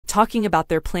talking about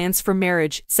their plans for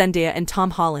marriage. Zendaya and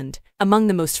Tom Holland. Among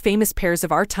the most famous pairs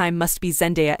of our time must be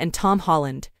Zendaya and Tom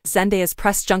Holland. Zendaya's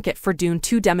press junket for Dune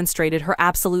 2 demonstrated her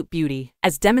absolute beauty.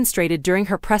 As demonstrated during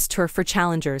her press tour for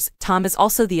Challengers, Tom is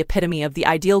also the epitome of the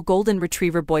ideal golden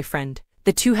retriever boyfriend.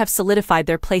 The two have solidified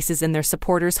their places in their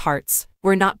supporters' hearts.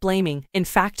 We're not blaming. In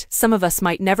fact, some of us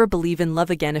might never believe in love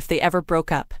again if they ever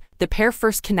broke up. The pair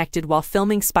first connected while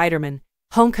filming Spider-Man: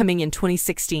 Homecoming in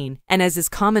 2016, and as is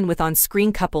common with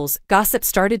on-screen couples, gossip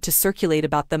started to circulate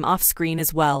about them off-screen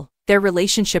as well. Their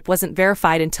relationship wasn't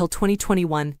verified until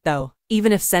 2021, though.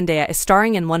 Even if Zendaya is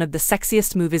starring in one of the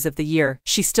sexiest movies of the year,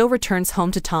 she still returns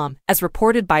home to Tom, as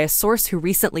reported by a source who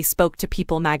recently spoke to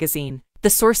People magazine. The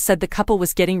source said the couple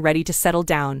was getting ready to settle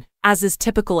down. As is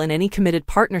typical in any committed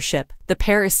partnership, the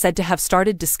pair is said to have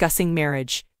started discussing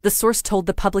marriage. The source told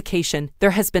the publication,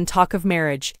 "There has been talk of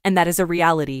marriage, and that is a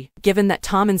reality." Given that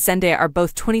Tom and Zendaya are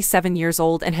both 27 years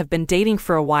old and have been dating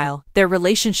for a while, their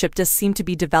relationship does seem to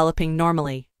be developing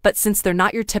normally. But since they're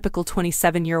not your typical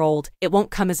 27-year-old, it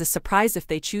won't come as a surprise if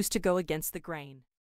they choose to go against the grain.